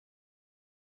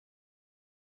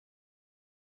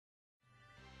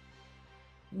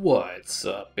What's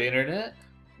up, Internet?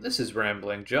 This is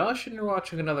Rambling Josh, and you're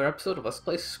watching another episode of Let's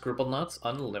Play Scribblenauts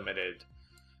Unlimited.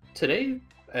 Today,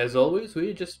 as always,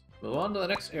 we just move on to the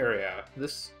next area.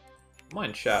 This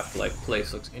mineshaft-like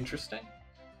place looks interesting.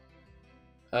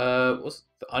 What's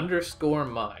the underscore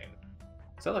mine?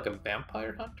 Is that like a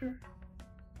vampire hunter?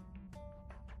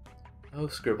 Oh,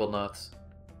 Scribblenauts.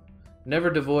 Never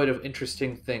devoid of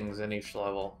interesting things in each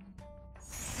level.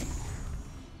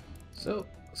 So,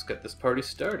 let's get this party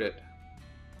started.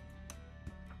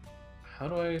 How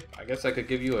do I guess I could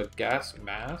give you a gas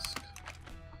mask?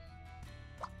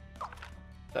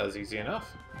 That was easy enough.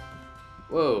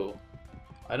 Whoa.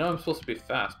 I know I'm supposed to be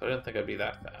fast, but I didn't think I'd be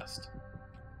that fast.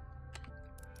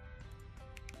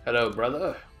 Hello,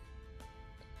 brother.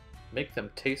 Make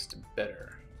them taste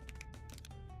better.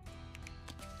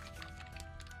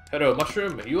 Hello,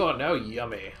 mushroom. You are now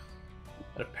yummy.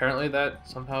 And apparently that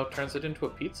somehow turns it into a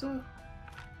pizza?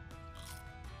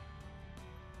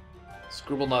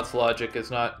 Scribblenauts logic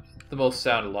is not the most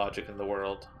sound logic in the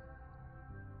world.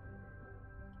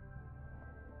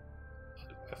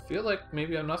 I feel like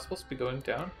maybe I'm not supposed to be going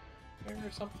down here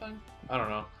or something? I don't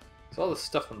know. There's all this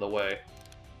stuff in the way.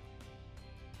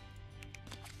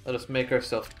 Let us make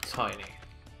ourselves tiny.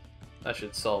 That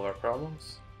should solve our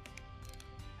problems.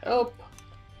 Help!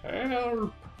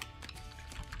 Help!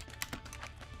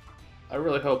 I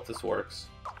really hope this works.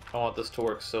 I want this to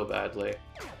work so badly.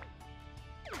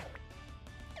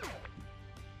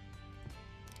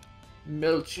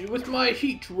 Melt you with my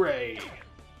heat ray!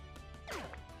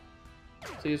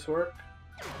 Please work?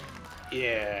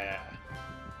 Yeah.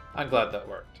 I'm glad that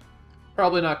worked.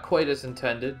 Probably not quite as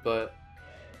intended, but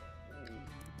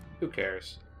who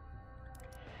cares?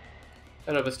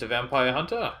 Hello, Mr. Vampire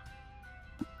Hunter.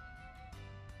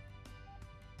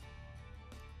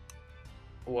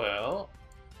 Well,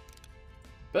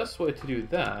 best way to do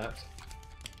that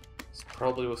is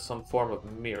probably with some form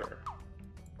of mirror.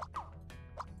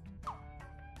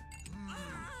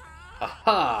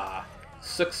 Aha!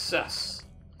 Success!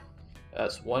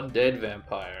 That's one dead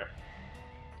vampire.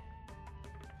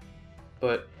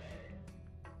 But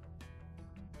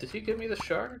did he give me the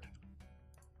shard?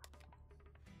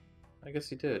 I guess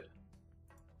he did.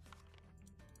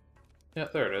 Yeah,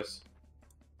 there it is.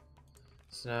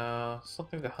 So now,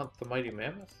 something to hunt the mighty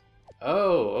mammoth?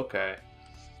 Oh, okay.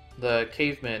 The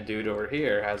caveman dude over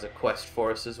here has a quest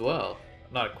for us as well.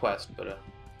 Not a quest, but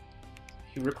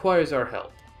he requires our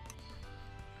help.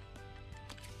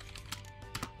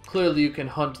 Clearly you can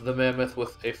hunt the mammoth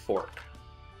with a fork.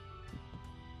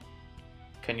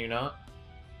 Can you not?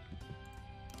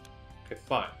 Okay,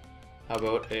 fine. How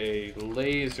about a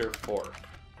laser fork?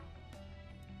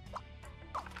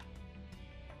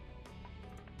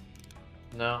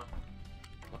 No?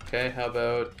 Okay, how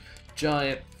about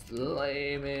giant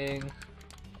flaming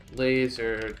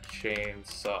laser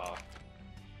chainsaw?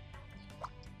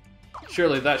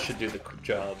 Surely that should do the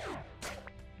job.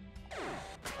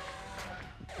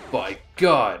 By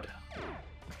God!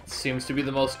 Seems to be the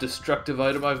most destructive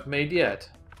item I've made yet.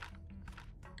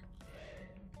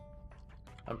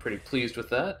 I'm pretty pleased with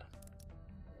that.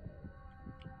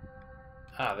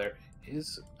 Ah, there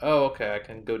is... Oh, okay, I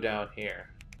can go down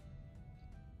here.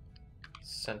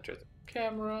 Center the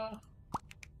camera.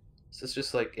 Is this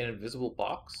just like an invisible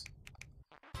box?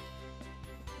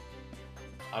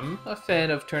 I'm a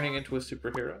fan of turning into a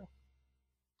superhero.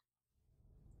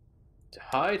 To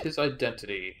hide his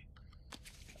identity.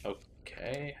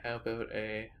 Okay, how about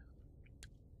a...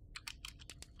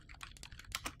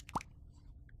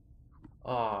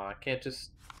 Aw, I can't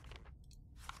just...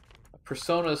 A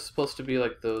persona is supposed to be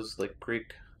like those, like,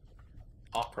 Greek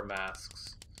opera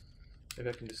masks. Maybe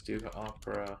I can just do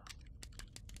opera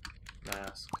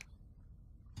mask.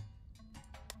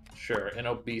 Sure, an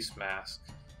obese mask.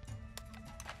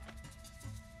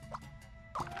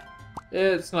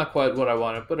 It's not quite what I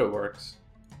wanted, but it works.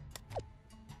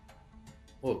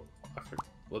 Whoa,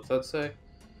 what's that say?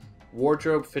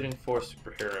 Wardrobe fitting for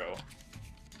superhero.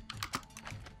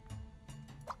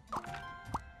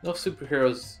 No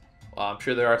superheroes... Well, I'm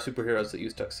sure there are superheroes that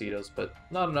use tuxedos, but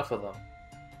not enough of them.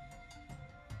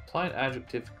 Apply an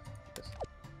adjective...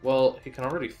 Well, he can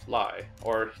already fly.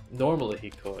 Or, normally he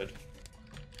could.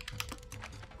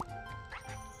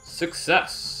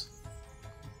 Success!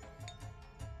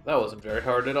 That wasn't very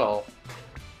hard at all.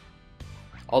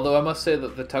 Although I must say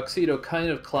that the tuxedo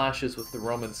kind of clashes with the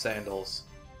Roman sandals.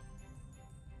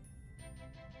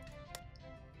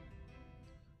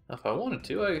 Now, if I wanted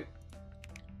to,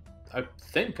 I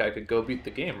think I could go beat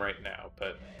the game right now,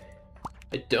 but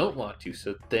I don't want to,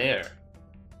 so there.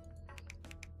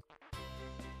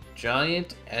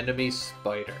 Giant enemy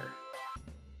spider.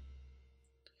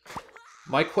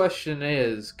 My question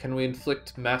is, can we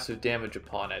inflict massive damage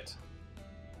upon it?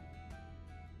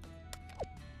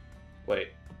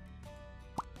 Wait.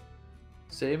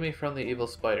 Save me from the evil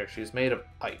spider. She's made of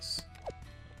ice.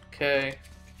 Okay.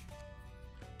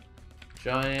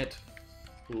 Giant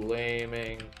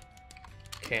flaming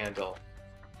candle.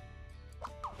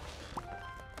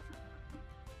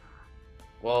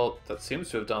 Well, that seems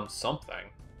to have done something.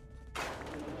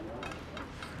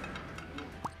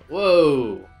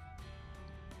 Whoa!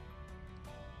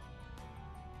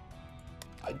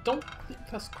 I don't think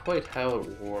that's quite how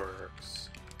it works.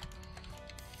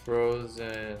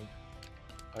 Frozen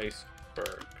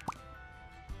iceberg.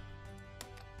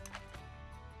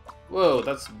 Whoa,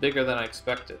 that's bigger than I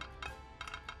expected.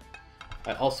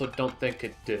 I also don't think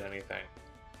it did anything.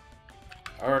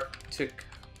 Arctic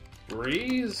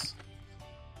breeze?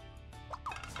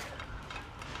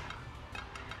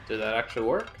 Did that actually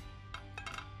work?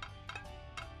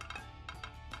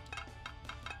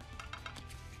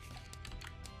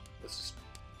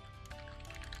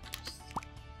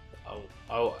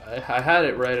 Oh, I had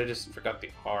it right, I just forgot the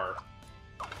R.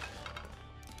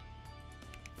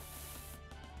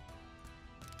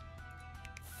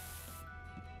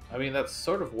 I mean, that's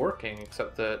sort of working,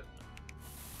 except that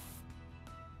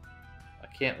I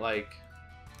can't, like,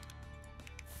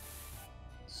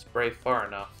 spray far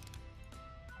enough.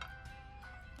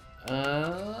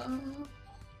 Can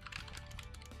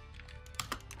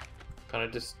I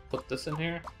just put this in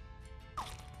here?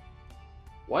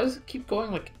 Why does it keep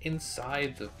going, like,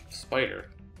 inside the spider?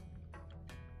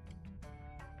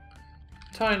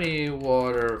 Tiny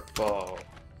waterfall.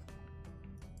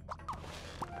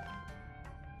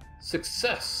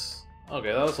 Success!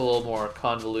 Okay, that was a little more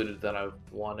convoluted than I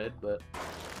wanted, but...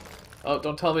 Oh,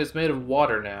 don't tell me it's made of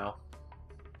water now.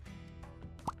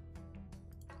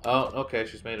 Oh, okay,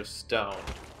 she's made of stone.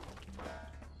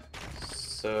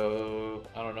 So,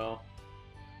 I don't know.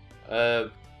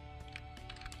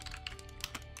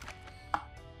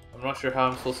 I'm not sure how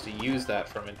I'm supposed to use that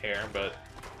from in here, but...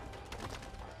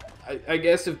 I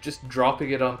guess if just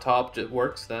dropping it on top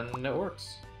works, then it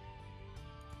works.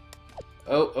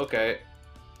 Oh, okay.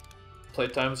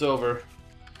 Playtime's over.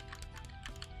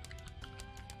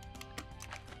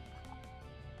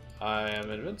 I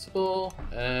am invincible,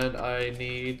 and I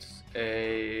need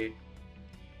a...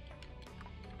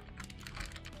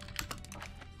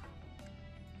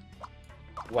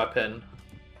 weapon.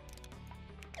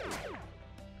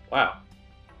 Wow.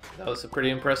 That was a pretty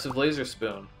impressive laser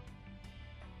spoon.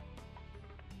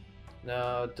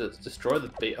 Now, destroy the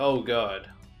bait. Oh god.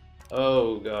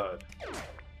 Oh god.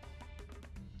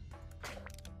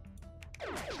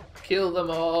 Kill them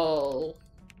all!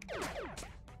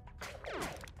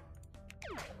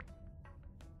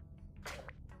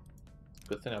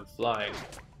 Good thing I'm flying.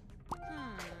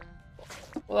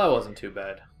 Well, that wasn't too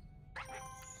bad.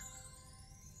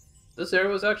 This area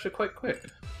was actually quite quick.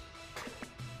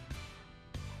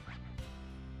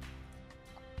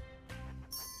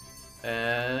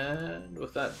 And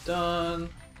with that done,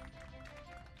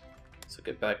 let's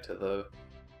get back to the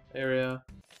area.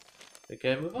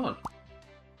 Okay, move on.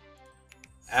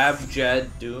 Abjad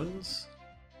Dunes.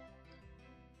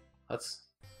 That's...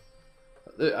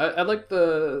 I like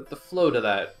the flow to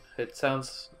that. It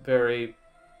sounds very...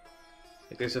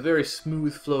 like there's a very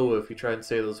smooth flow if you try and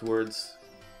say those words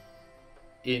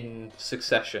in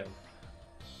succession.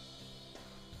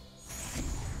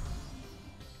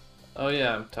 Oh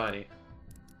yeah, I'm tiny.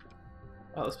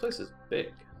 Wow, this place is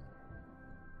big.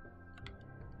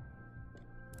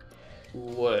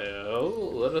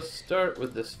 Well, let us start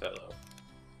with this fellow.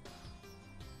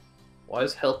 Why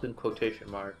is help in quotation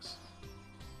marks?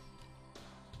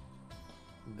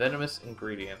 Venomous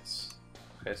ingredients.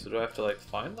 Okay, so do I have to, like,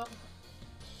 find them?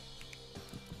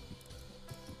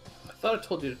 I thought I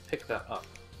told you to pick that up.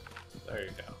 There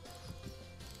you go.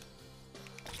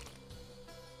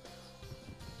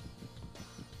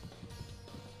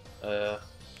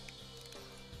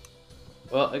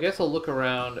 Well, I guess I'll look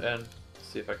around and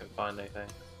see if I can find anything.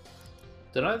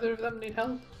 Did either of them need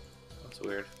help? That's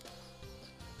weird.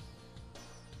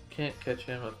 Can't catch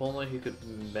him. If only he could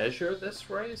measure this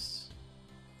race?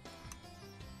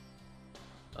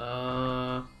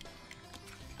 I'm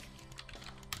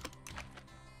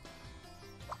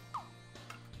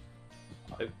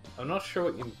not sure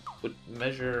what you would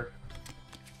measure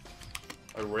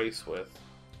a race with.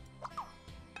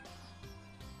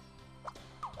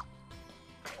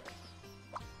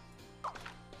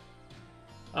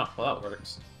 Oh, well that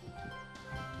works.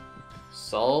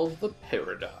 Solve the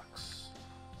paradox.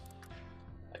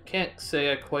 I can't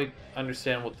say I quite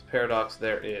understand what the paradox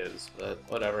there is, but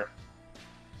whatever.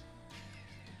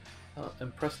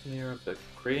 Impressed me by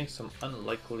creating some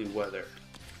unlikely weather.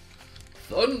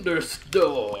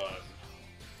 Thunderstorm!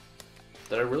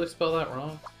 Did I really spell that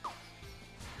wrong?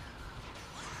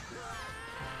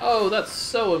 Oh, that's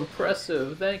so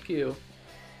impressive. Thank you.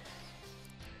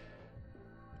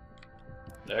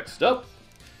 Next up.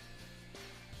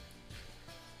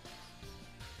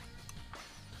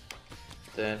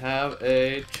 Then have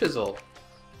a chisel.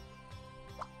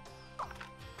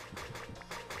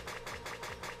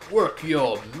 Work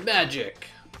your magic!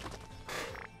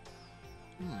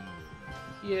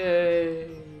 Yay!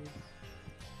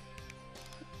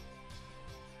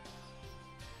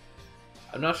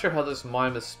 I'm not sure how this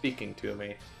mime is speaking to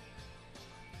me.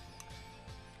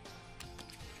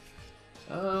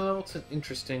 What's an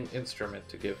interesting instrument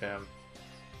to give him?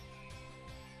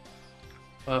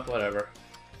 Well, whatever.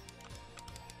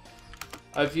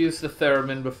 I've used the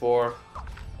theremin before.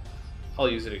 I'll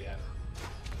use it again.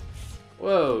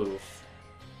 Whoa!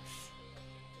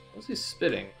 What's he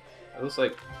spitting? Are those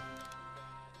like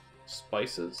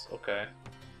spices? Okay.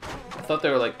 I thought they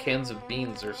were like cans of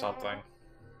beans or something.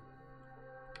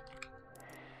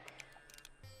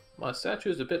 My statue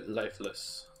is a bit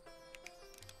lifeless.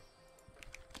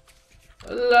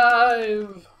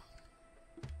 Alive!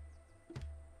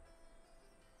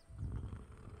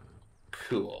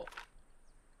 Cool.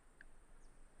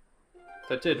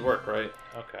 That did work, right?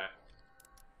 Okay.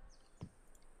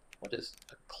 What is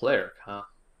a cleric, huh?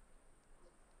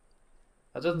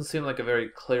 That doesn't seem like a very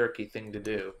cleric-y thing to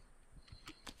do.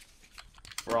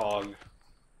 Frog.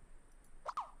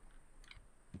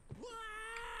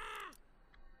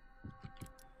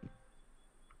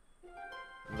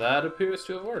 That appears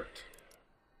to have worked.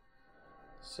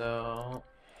 So,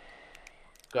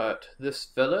 got this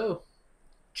fellow,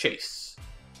 Chase.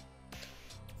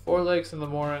 4 legs in the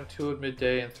morning, 2 at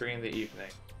midday, and 3 in the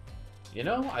evening. You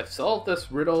know, I've solved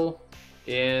this riddle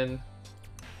in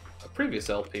a previous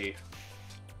LP.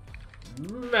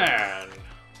 Man.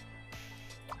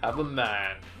 Have a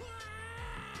man.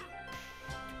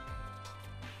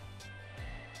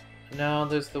 Now,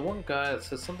 there's the one guy that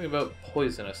says something about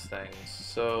poisonous things.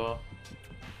 So,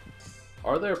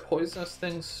 are there poisonous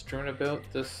things strewn about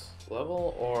this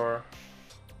level, or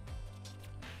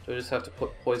do I just have to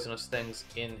put poisonous things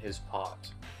in his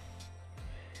pot?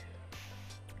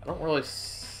 I don't really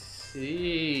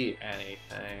see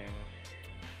anything.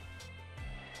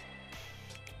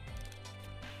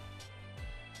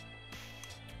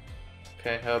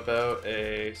 Okay, how about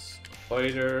a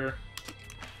spider,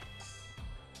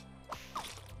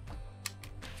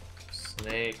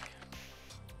 snake,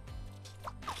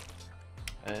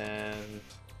 and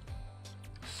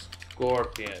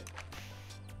scorpion?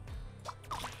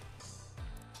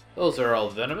 Those are all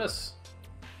venomous.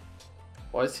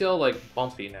 Why is he all like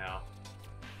bumpy now?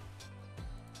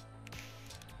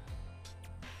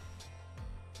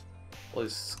 Well,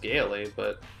 he's scaly,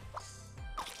 but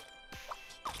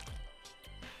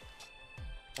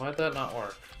why'd that not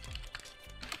work?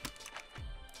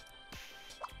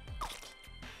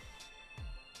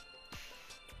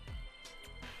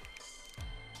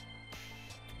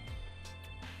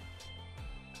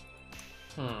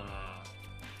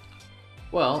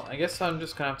 Well, I guess I'm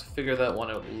just gonna have to figure that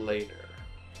one out later.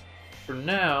 For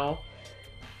now,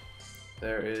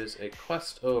 there is a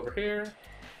quest over here.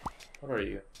 What are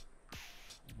you?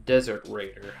 Desert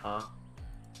Raider, huh?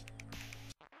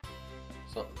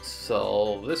 So,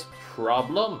 solve this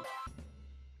problem.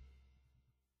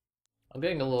 I'm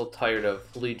getting a little tired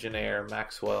of Legionnaire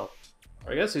Maxwell.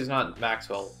 Or I guess he's not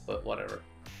Maxwell, but whatever.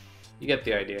 You get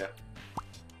the idea.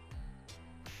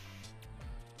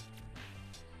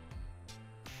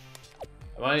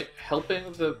 Am I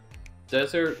helping the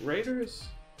Desert Raiders?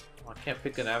 Oh, I can't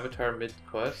pick an avatar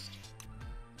mid-quest.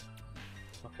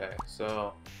 Okay,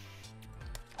 so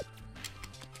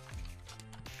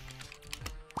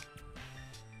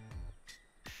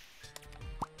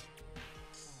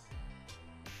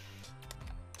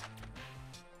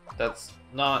that's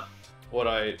not what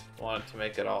I wanted to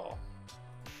make at all.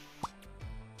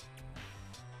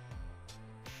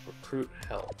 Recruit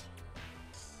help.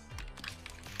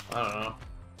 I don't know.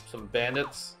 Some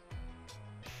bandits?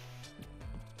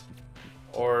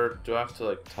 Or do I have to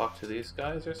like talk to these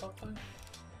guys or something?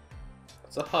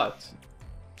 It's a hut.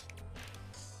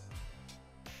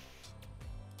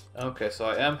 Okay, so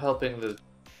I am helping the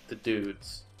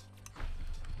dudes.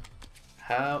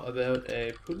 How about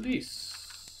a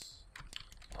police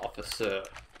officer?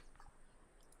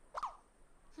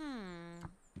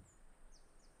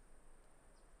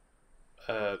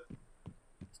 Did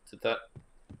that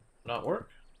not work?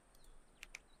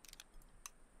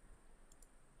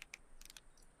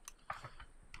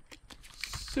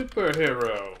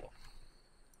 Superhero.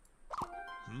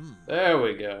 There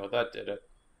we go. That did it.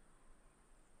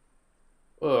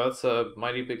 Oh, that's a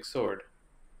mighty big sword.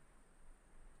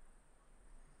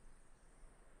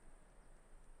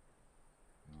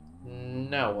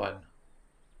 Now what?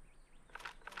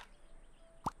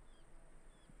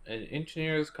 An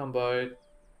engineer has come to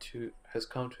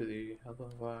the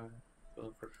building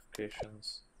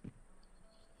fortifications.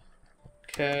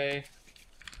 Okay.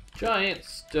 Giant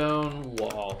stone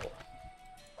wall.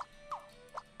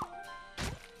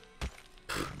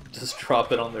 Just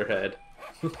drop it on their head.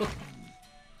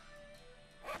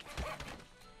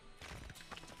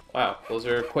 Wow, those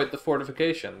are quite the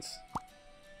fortifications.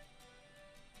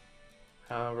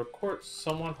 Record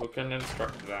someone who can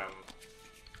instruct them.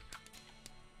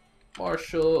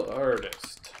 Martial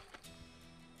artist.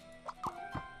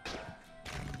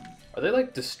 Are they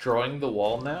like destroying the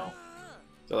wall now?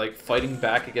 They're like fighting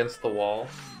back against the wall?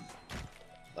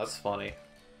 That's funny.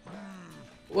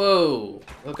 Whoa!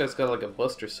 That guy's got like a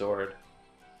buster sword.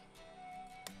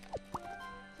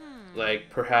 Like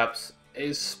perhaps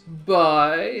a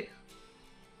spy?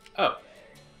 Oh.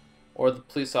 Or the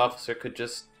police officer could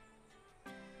just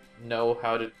know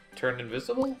how to turn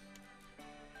invisible?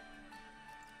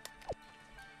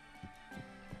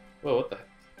 Whoa, what the heck?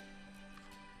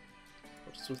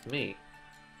 What's with me?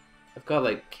 I've got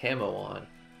like camo on.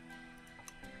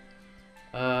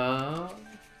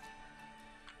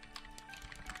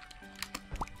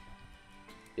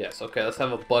 Yes, okay, let's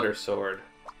have a butter sword.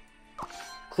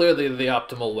 Clearly the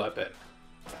optimal weapon.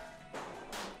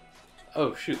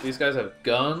 Oh shoot, these guys have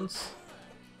guns?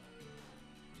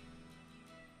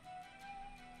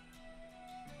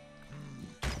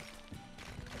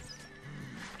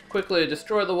 Quickly,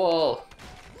 destroy the wall!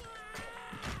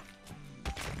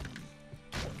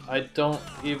 I don't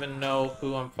even know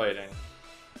who I'm fighting.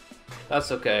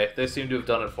 That's okay, they seem to have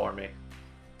done it for me.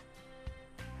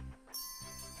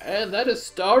 And that is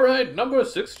star ride number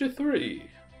 63.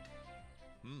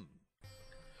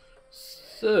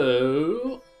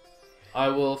 So, I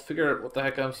will figure out what the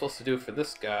heck I'm supposed to do for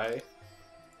this guy.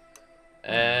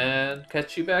 And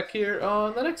catch you back here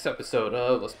on the next episode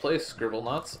of Let's Play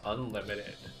Scribblenauts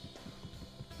Unlimited.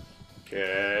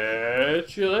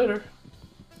 Catch you later.